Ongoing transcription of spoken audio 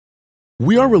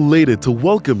We are related to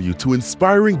welcome you to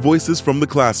Inspiring Voices from the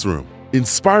Classroom.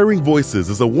 Inspiring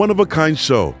Voices is a one-of-a-kind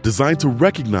show designed to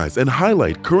recognize and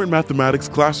highlight current mathematics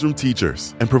classroom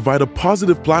teachers and provide a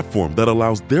positive platform that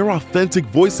allows their authentic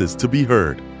voices to be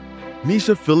heard.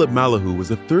 Nisha Phillip Malahoo is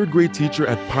a third-grade teacher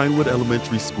at Pinewood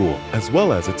Elementary School, as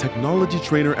well as a technology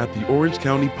trainer at the Orange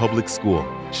County Public School.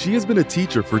 She has been a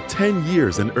teacher for 10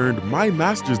 years and earned my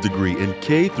master's degree in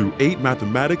K-8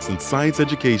 mathematics and science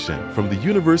education from the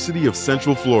University of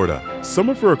Central Florida. Some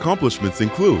of her accomplishments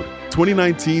include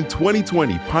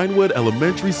 2019-2020 Pinewood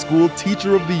Elementary School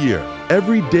Teacher of the Year,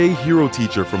 Everyday Hero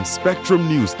Teacher from Spectrum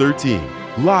News 13,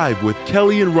 Live with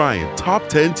Kelly and Ryan Top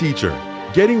 10 Teacher,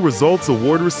 Getting Results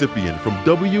Award recipient from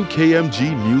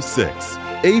WKMG News 6,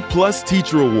 A+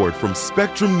 Teacher Award from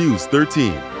Spectrum News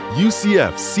 13,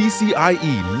 UCF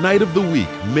CCIE Night of the Week,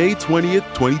 May 20th,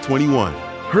 2021.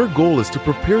 Her goal is to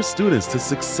prepare students to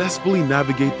successfully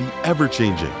navigate the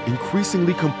ever-changing,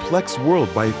 increasingly complex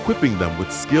world by equipping them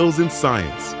with skills in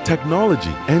science,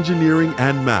 technology, engineering,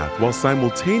 and math, while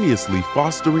simultaneously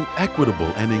fostering equitable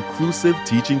and inclusive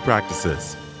teaching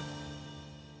practices.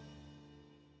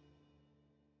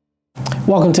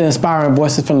 Welcome to Inspiring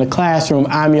Voices from the Classroom.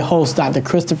 I'm your host, Dr.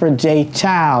 Christopher J.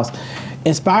 Childs.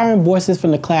 Inspiring Voices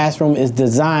from the Classroom is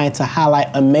designed to highlight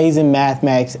amazing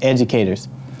mathematics educators.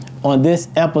 On this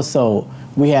episode,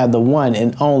 we have the one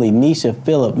and only Nisha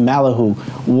Phillip Malahoo.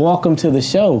 Welcome to the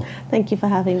show. Thank you for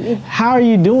having me. How are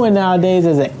you doing nowadays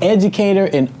as an educator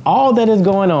and all that is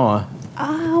going on?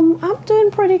 I'm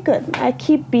doing pretty good. I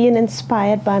keep being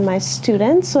inspired by my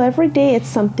students, so every day it's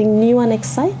something new and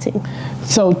exciting.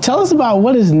 So tell us about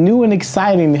what is new and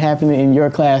exciting happening in your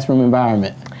classroom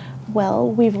environment. Well,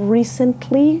 we've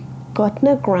recently gotten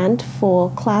a grant for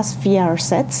class VR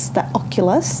sets, the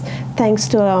Oculus, thanks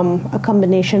to a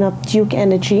combination of Duke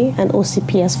Energy and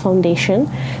OCPS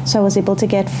Foundation. So I was able to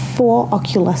get 4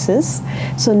 Oculuses.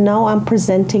 So now I'm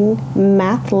presenting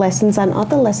math lessons and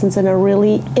other lessons in a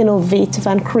really innovative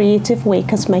and creative way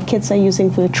because my kids are using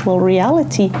virtual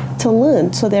reality to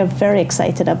learn. So they're very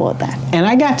excited about that. And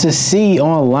I got to see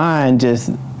online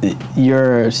just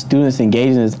your students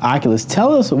engaging in this Oculus.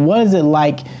 Tell us, what is it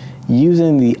like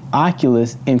using the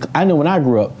Oculus? I know when I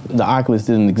grew up, the Oculus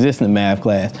didn't exist in the math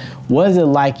class. What is it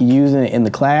like using it in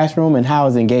the classroom, and how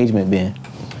has engagement been?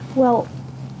 Well,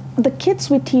 the kids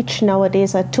we teach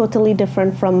nowadays are totally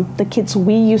different from the kids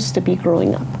we used to be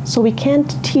growing up. So we can't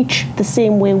teach the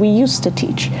same way we used to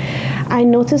teach. I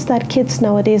noticed that kids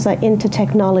nowadays are into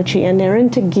technology and they're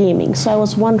into gaming. So I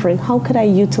was wondering, how could I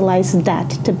utilize that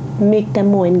to make them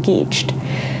more engaged?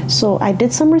 So I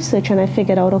did some research and I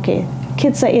figured out, okay,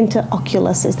 kids are into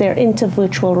Oculuses, they're into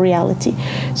virtual reality.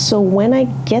 So when I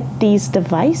get these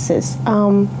devices,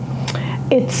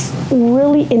 it's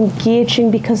really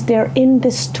engaging because they're in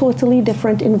this totally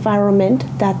different environment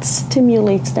that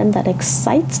stimulates them, that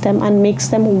excites them, and makes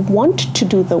them want to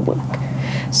do the work.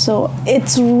 So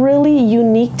it's really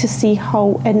unique to see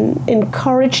how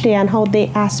encouraged they are and how they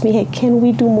ask me, hey, can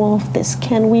we do more of this?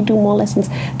 Can we do more lessons?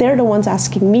 They're the ones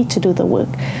asking me to do the work.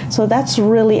 So that's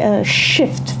really a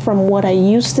shift from what I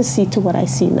used to see to what I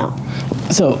see now.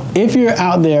 So if you're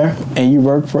out there and you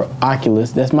work for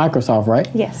Oculus, that's Microsoft, right?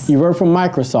 Yes. You work for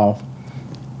Microsoft.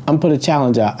 I'm putting a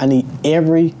challenge out. I need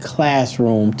every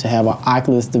classroom to have an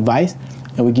Oculus device,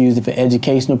 and we can use it for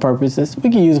educational purposes. We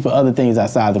can use it for other things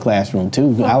outside the classroom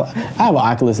too. I have an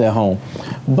Oculus at home.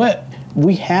 But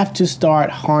we have to start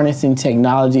harnessing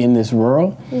technology in this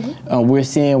world. Mm-hmm. We're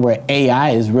seeing where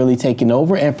AI is really taking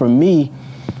over. And for me,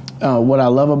 what I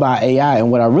love about AI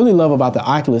and what I really love about the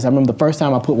Oculus, I remember the first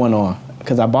time I put one on,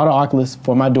 because I bought an Oculus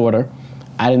for my daughter.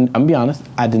 I'm gonna be honest,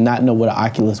 I did not know what an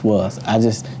Oculus was.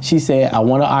 She said, I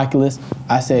want an Oculus.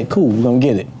 I said, cool, we're gonna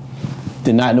get it.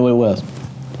 Did not know what it was.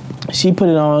 She put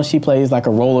it on, she plays like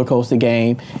a roller coaster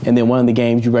game, and then one of the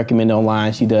games you recommend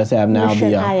online, she does have now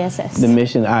the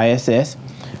Mission ISS.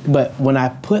 But when I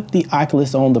put the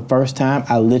Oculus on the first time,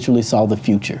 I literally saw the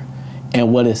future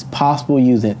and what is possible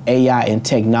using AI and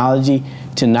technology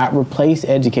to not replace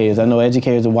educators. I know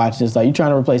educators are watching this like, you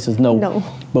trying to replace us? No.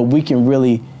 But we can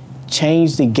really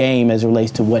change the game as it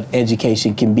relates to what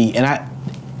education can be. And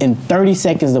in 30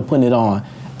 seconds of putting it on,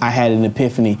 I had an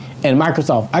epiphany. And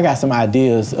Microsoft, I got some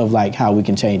ideas of like how we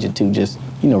can change it to just,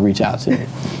 reach out to me.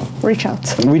 Reach out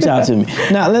to me.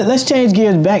 Now, let's change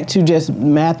gears back to just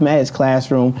mathematics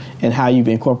classroom and how you've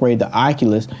incorporated the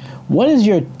Oculus. What is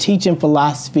your teaching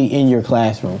philosophy in your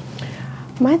classroom?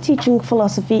 My teaching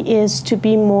philosophy is to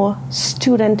be more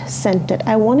student-centered.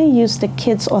 I want to use the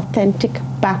kids' authentic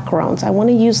backgrounds. I want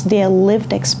to use their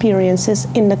lived experiences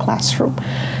in the classroom.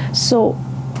 So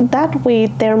that way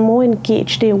they're more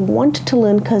engaged. They want to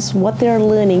learn because what they're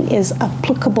learning is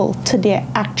applicable to their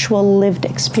actual lived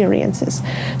experiences.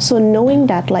 So knowing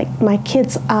that, like, my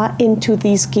kids are into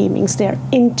these gamings, they're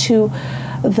into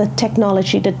the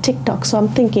technology, the TikTok. So I'm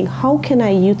thinking, how can I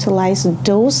utilize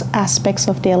those aspects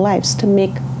of their lives to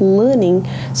make learning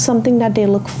something that they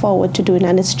look forward to doing,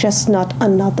 and it's just not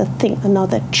another thing,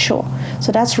 another chore.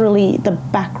 So that's really the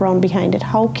background behind it.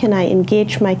 How can I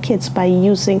engage my kids by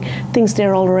using things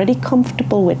they're already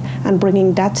comfortable with and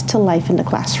bringing that to life in the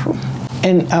classroom?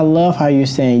 And I love how you're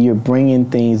saying you're bringing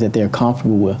things that they're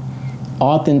comfortable with.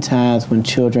 Oftentimes when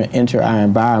children enter our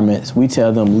environments, we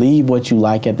tell them, leave what you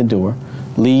like at the door,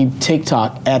 leave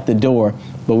TikTok at the door,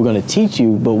 but we're going to teach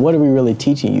you, but what are we really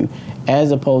teaching you?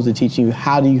 As opposed to teaching you,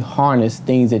 how do you harness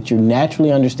things that you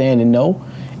naturally understand and know,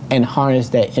 and harness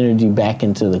that energy back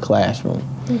into the classroom.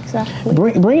 Exactly.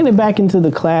 Bringing it back into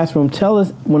the classroom, tell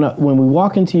us, when we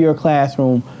walk into your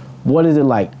classroom, what is it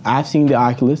like? I've seen the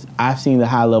Oculus, I've seen the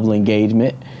high-level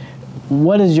engagement.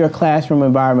 What is your classroom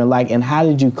environment like, and how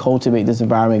did you cultivate this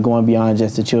environment going beyond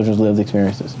just the children's lived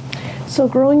experiences? So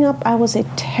growing up, I was a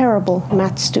terrible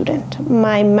math student.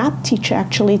 My math teacher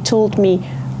actually told me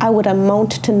I would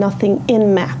amount to nothing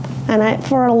in math. And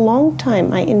for a long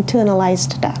time, I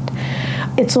internalized that.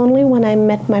 It's only when I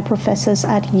met my professors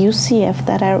at UCF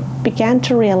that I began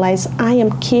to realize I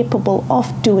am capable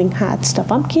of doing hard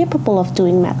stuff. I'm capable of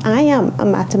doing math. I am a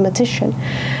mathematician.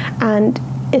 And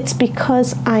it's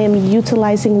because I am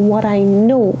utilizing what I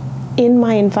know in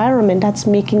my environment that's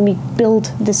making me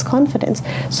build this confidence.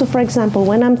 So for example,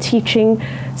 when I'm teaching,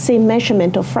 say,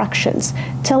 measurement or fractions,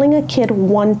 telling a kid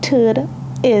 1/3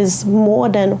 is more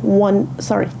than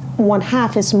one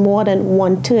half is more than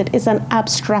 1/3 is an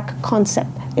abstract concept.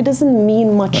 It doesn't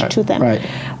mean much to them. Right.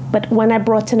 But when I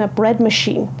brought in a bread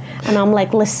machine and I'm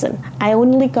like, listen, I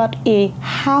only got a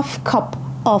half cup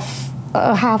of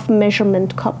a half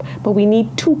measurement cup, but we need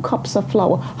 2 cups of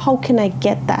flour. How can I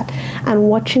get that? And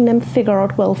watching them figure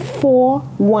out, well, 4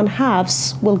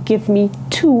 1/2s will give me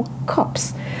 2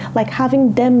 cups. Like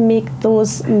having them make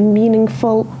those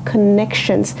meaningful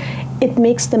connections, it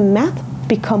makes the math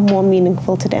become more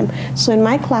meaningful to them. So in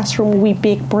my classroom, we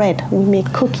bake bread, we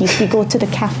make cookies, we go to the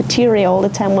cafeteria all the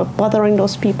time. We're bothering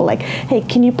those people like, hey,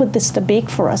 can you put this to bake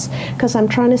for us? Because I'm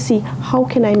trying to see how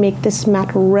can I make this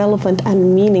math relevant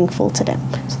and meaningful to them.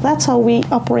 So that's how we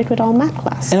operate with our math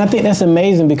class. And I think that's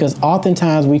amazing because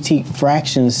oftentimes we teach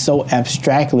fractions so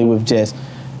abstractly with just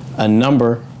a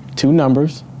number, 2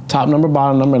 numbers, top number,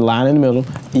 bottom number, line in the middle.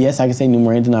 Yes, I can say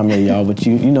numerator and denominator, y'all, but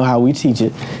you know how we teach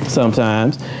it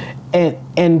sometimes.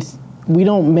 And we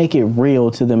don't make it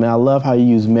real to them. And I love how you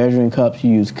use measuring cups,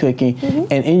 you use cooking. Mm-hmm.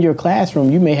 And in your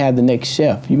classroom, you may have the next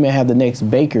chef, you may have the next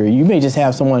baker, you may just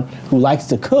have someone who likes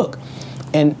to cook.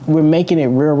 And we're making it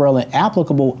real and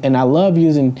applicable. And I love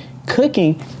using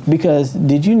cooking because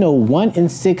did you know 1 in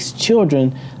 6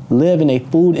 children live in a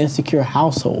food insecure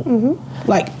household? Mm-hmm.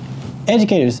 Like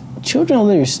educators, children are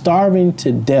literally starving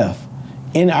to death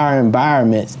in our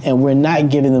environments, and we're not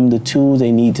giving them the tools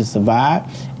they need to survive.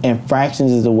 And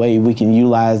fractions is a way we can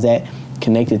utilize that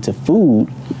connected to food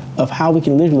of how we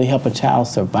can literally help a child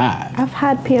survive. I've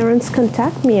had parents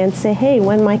contact me and say, hey,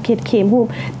 when my kid came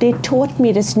home, they taught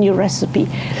me this new recipe.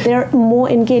 They're more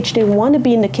engaged. They want to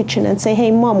be in the kitchen and say, hey,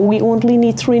 Mom, we only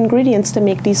need 3 ingredients to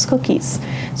make these cookies.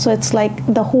 So it's like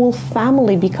the whole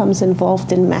family becomes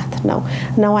involved in math now.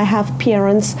 Now I have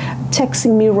parents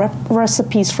texting me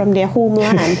recipes from their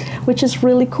homeland, which is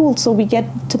really cool. So we get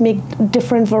to make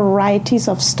different varieties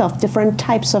of stuff, different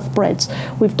types of breads.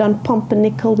 We've done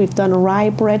pumpernickel, we've done rye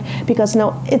bread, because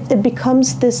now it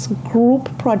becomes this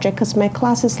group project because my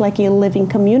class is like a living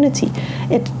community.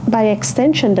 By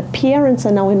extension, the parents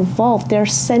are now involved. They're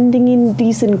sending in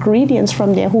these ingredients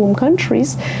from their home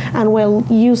countries, and we're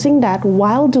using that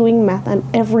while doing math, and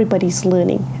everybody's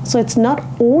learning. So it's not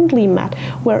only math,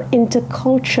 we're into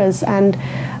cultures and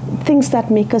things that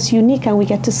make us unique, and we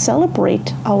get to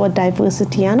celebrate our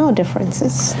diversity and our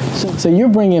differences. So you're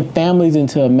bringing families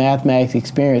into a mathematics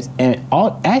experience and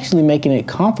actually making it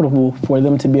comfortable for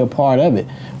them to be a part of it,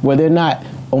 where they're not,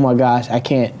 oh my gosh, I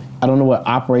don't know what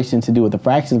operation to do with the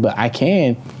fractions, but I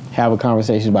can have a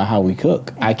conversation about how we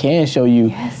cook. I can show you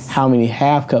how many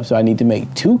half cups, so I need to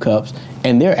make 2 cups,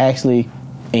 and they're actually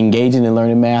engaging and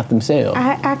learning math themselves.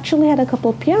 I actually had a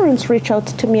couple of parents reach out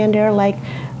to me, and they're like,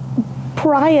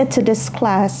 prior to this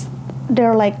class,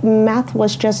 they're like, math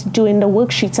was just doing the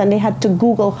worksheets and they had to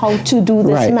Google how to do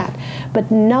this math.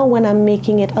 But now when I'm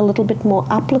making it a little bit more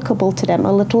applicable to them,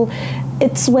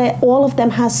 it's where all of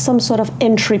them has some sort of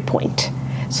entry point.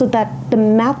 so that the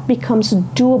math becomes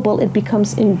doable, it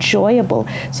becomes enjoyable.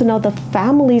 So now the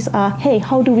families are, hey,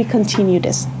 how do we continue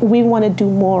this? We want to do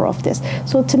more of this.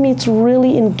 So to me, it's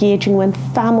really engaging when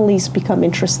families become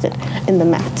interested in the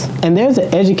math. And there's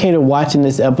an educator watching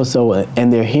this episode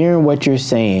and they're hearing what you're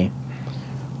saying.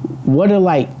 What are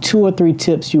like 2 or 3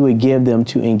 tips you would give them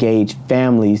to engage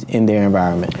families in their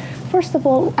environment? First of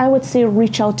all, I would say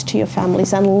reach out to your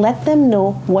families and let them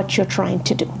know what you're trying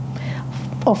to do.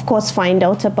 Of course, find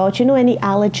out about, any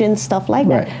allergens, stuff like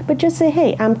that. But just say,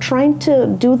 hey, I'm trying to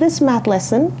do this math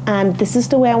lesson and this is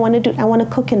the way I want to do it. I want to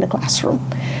cook in the classroom.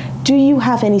 Do you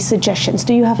have any suggestions?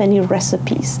 Do you have any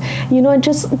recipes? And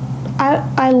just,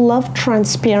 I love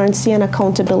transparency and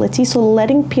accountability. So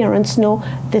letting parents know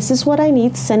this is what I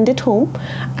need, send it home,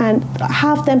 and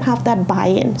have them have that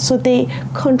buy-in. So they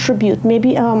contribute.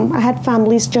 Maybe I had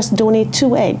families just donate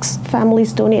 2 eggs.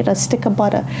 Families donate a stick of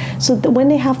butter. So when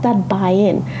they have that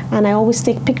buy-in, and I always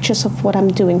take pictures of what I'm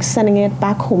doing, sending it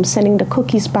back home, sending the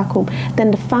cookies back home, then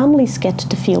the families get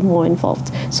to feel more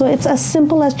involved. So it's as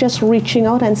simple as just reaching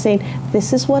out and saying,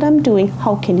 this is what I'm doing,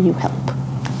 how can you help?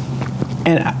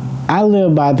 And I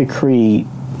live by the creed,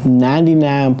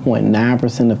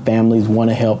 99.9% of families want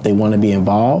to help, they want to be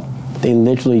involved. They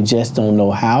literally just don't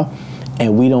know how,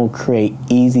 and we don't create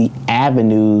easy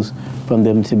avenues for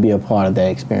them to be a part of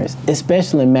that experience,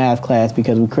 especially in math class,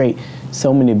 because we create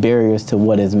so many barriers to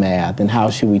what is math and how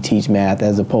should we teach math,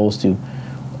 as opposed to,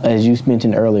 as you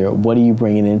mentioned earlier, what are you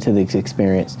bringing into this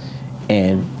experience,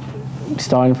 and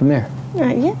starting from there.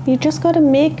 Yeah, you just got to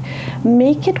make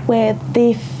it where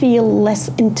they feel less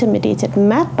intimidated.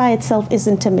 Math by itself is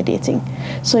intimidating.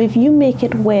 So if you make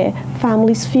it where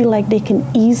families feel like they can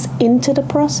ease into the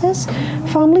process,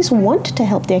 families want to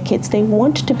help their kids. They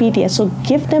want to be there. So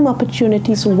give them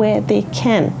opportunities where they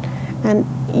can, and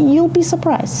you'll be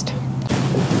surprised.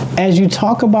 As you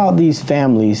talk about these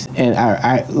families, and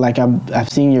I've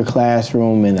seen your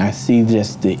classroom, and I see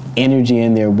just the energy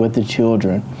in there with the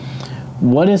children.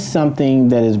 What is something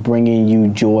that is bringing you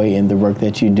joy in the work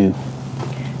that you do?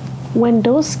 When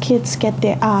those kids get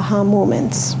their aha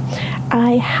moments.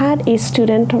 I had a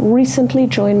student recently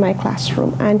join my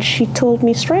classroom, and she told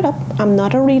me straight up, I'm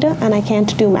not a reader and I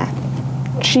can't do math.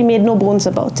 She made no bones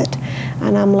about it.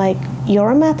 And I'm like, you're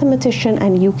a mathematician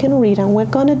and you can read, and we're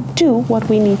gonna do what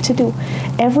we need to do.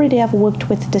 Every day I've worked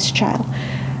with this child.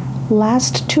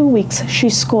 Last 2 weeks, she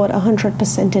scored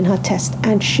 100% in her test,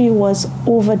 and she was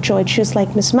overjoyed. She was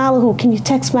like, Miss Malahoo, can you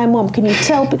text my mom? Can you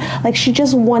tell? Like, she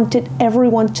just wanted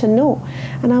everyone to know.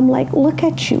 And I'm like, look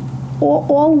at you.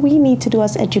 All we need to do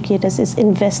as educators is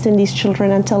invest in these children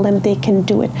and tell them they can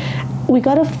do it. We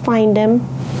got to find them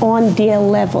on their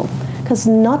level, because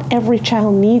not every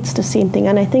child needs the same thing.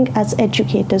 And I think as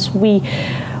educators, we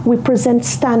present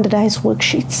standardized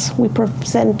worksheets. We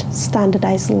present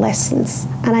standardized lessons.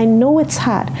 And I know it's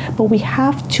hard, but we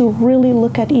have to really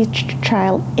look at each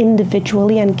child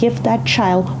individually and give that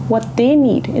child what they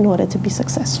need in order to be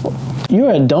successful.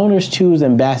 You're a Donors Choose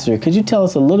ambassador. Could you tell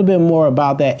us a little bit more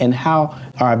about that and how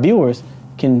our viewers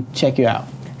can check you out?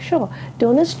 Sure.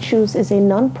 Donors Choose is a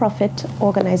nonprofit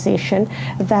organization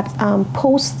that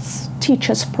posts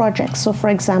teachers' projects. So, for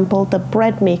example, the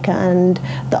bread maker and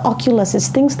the Oculus is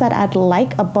things that I'd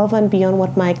like above and beyond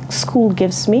what my school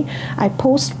gives me. I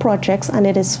post projects, and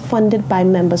it is funded by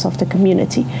members of the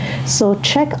community. So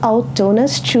check out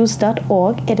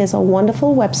donorschoose.org. It is a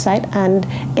wonderful website, and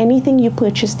anything you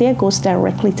purchase there goes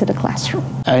directly to the classroom.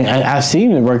 I've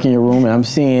seen you work in your room, and I'm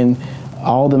seeing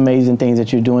all the amazing things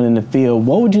that you're doing in the field.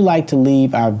 What would you like to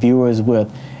leave our viewers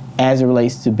with as it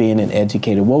relates to being an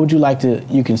educator? What would you like to,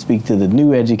 you can speak to the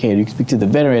new educator, you can speak to the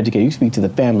veteran educator, you can speak to the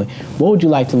family. What would you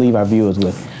like to leave our viewers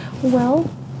with?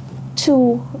 Well,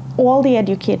 to all the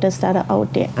educators that are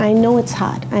out there, I know it's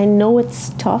hard, I know it's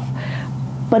tough,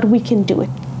 but we can do it.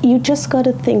 You just got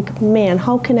to think, man,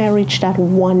 how can I reach that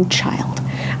one child?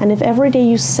 And if every day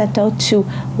you set out to,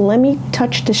 let me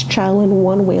touch this child in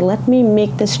one way, let me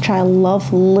make this child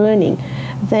love learning,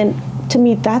 then to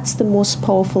me, that's the most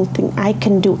powerful thing I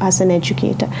can do as an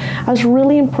educator. I was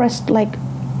really impressed, like,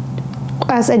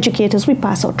 as educators, we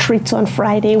pass out treats on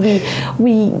Friday.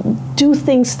 We do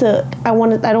things to, I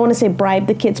don't want to say bribe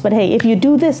the kids, but hey, if you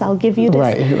do this, I'll give you this.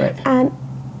 Right. And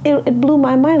it blew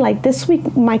my mind. Like this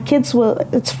week, my kids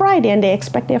it's Friday and they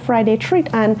expect their Friday treat,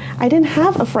 and I didn't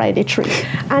have a Friday treat.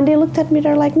 And they looked at me,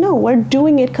 they're like, no, we're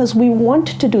doing it because we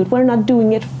want to do it. We're not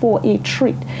doing it for a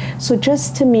treat. So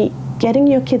just to me, getting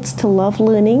your kids to love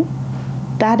learning,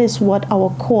 that is what our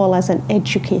call as an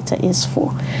educator is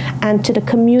for. And to the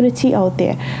community out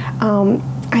there,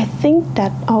 I think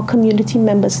that our community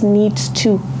members need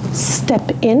to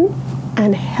step in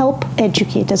and help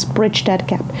educators bridge that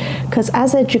gap. Because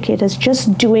as educators,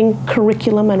 just doing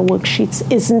curriculum and worksheets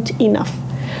isn't enough.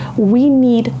 We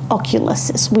need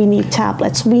Oculuses, we need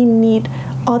tablets, we need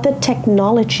other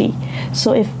technology.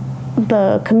 So if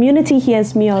the community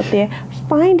hears me out there,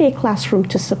 find a classroom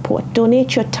to support.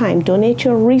 Donate your time, donate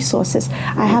your resources.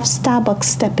 I have Starbucks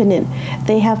stepping in.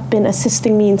 They have been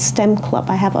assisting me in STEM Club.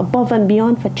 I have Above and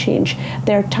Beyond for Change.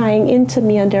 They're tying into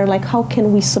me and they're like, how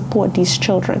can we support these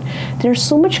children? There's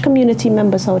so much community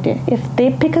members out there. If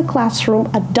they pick a classroom,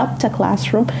 adopt a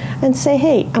classroom, and say,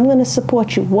 hey, I'm going to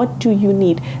support you. What do you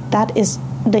need? That is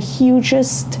the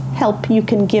hugest help you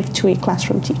can give to a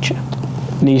classroom teacher.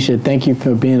 Nisha, thank you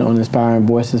for being on Inspiring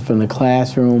Voices from the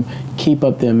Classroom. Keep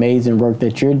up the amazing work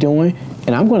that you're doing.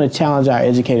 And I'm going to challenge our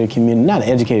educator community, not the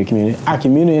educator community, our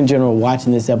community in general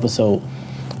watching this episode.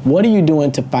 What are you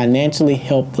doing to financially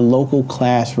help the local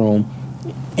classroom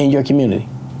in your community?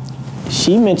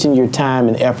 She mentioned your time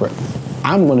and effort.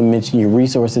 I'm going to mention your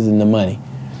resources and the money.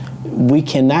 We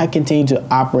cannot continue to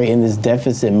operate in this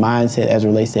deficit mindset as it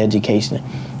relates to education.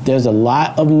 There's a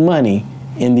lot of money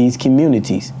in these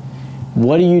communities.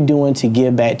 What are you doing to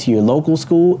give back to your local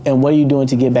school, and what are you doing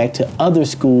to give back to other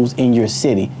schools in your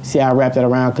city? See how I wrap that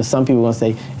around, because some people are going to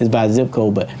say it's by zip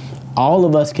code, but all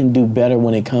of us can do better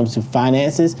when it comes to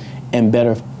finances and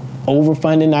better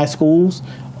overfunding our schools,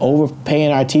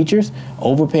 overpaying our teachers,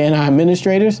 overpaying our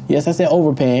administrators. Yes, I said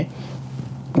overpaying,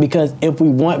 because if we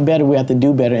want better, we have to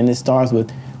do better, and it starts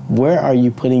with where are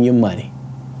you putting your money?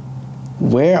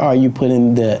 Where are you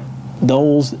putting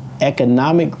those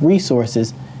economic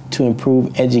resources to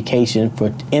improve education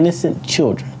for innocent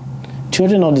children?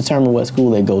 Children don't determine what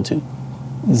school they go to.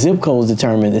 Zip codes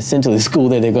determine essentially the school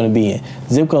that they're going to be in.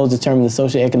 Zip codes determine the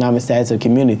socioeconomic status of the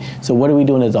community. So what are we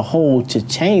doing as a whole to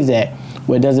change that,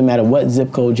 where it doesn't matter what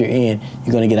zip code you're in,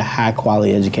 you're going to get a high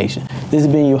quality education? This has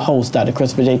been your host, Dr.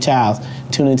 Christopher J. Childs.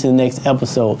 Tune into the next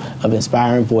episode of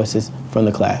Inspiring Voices from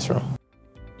the Classroom.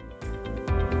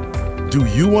 Do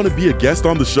you want to be a guest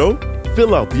on the show?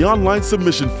 Fill out the online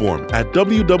submission form at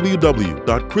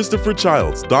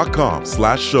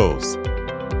www.christopherchilds.com/shows.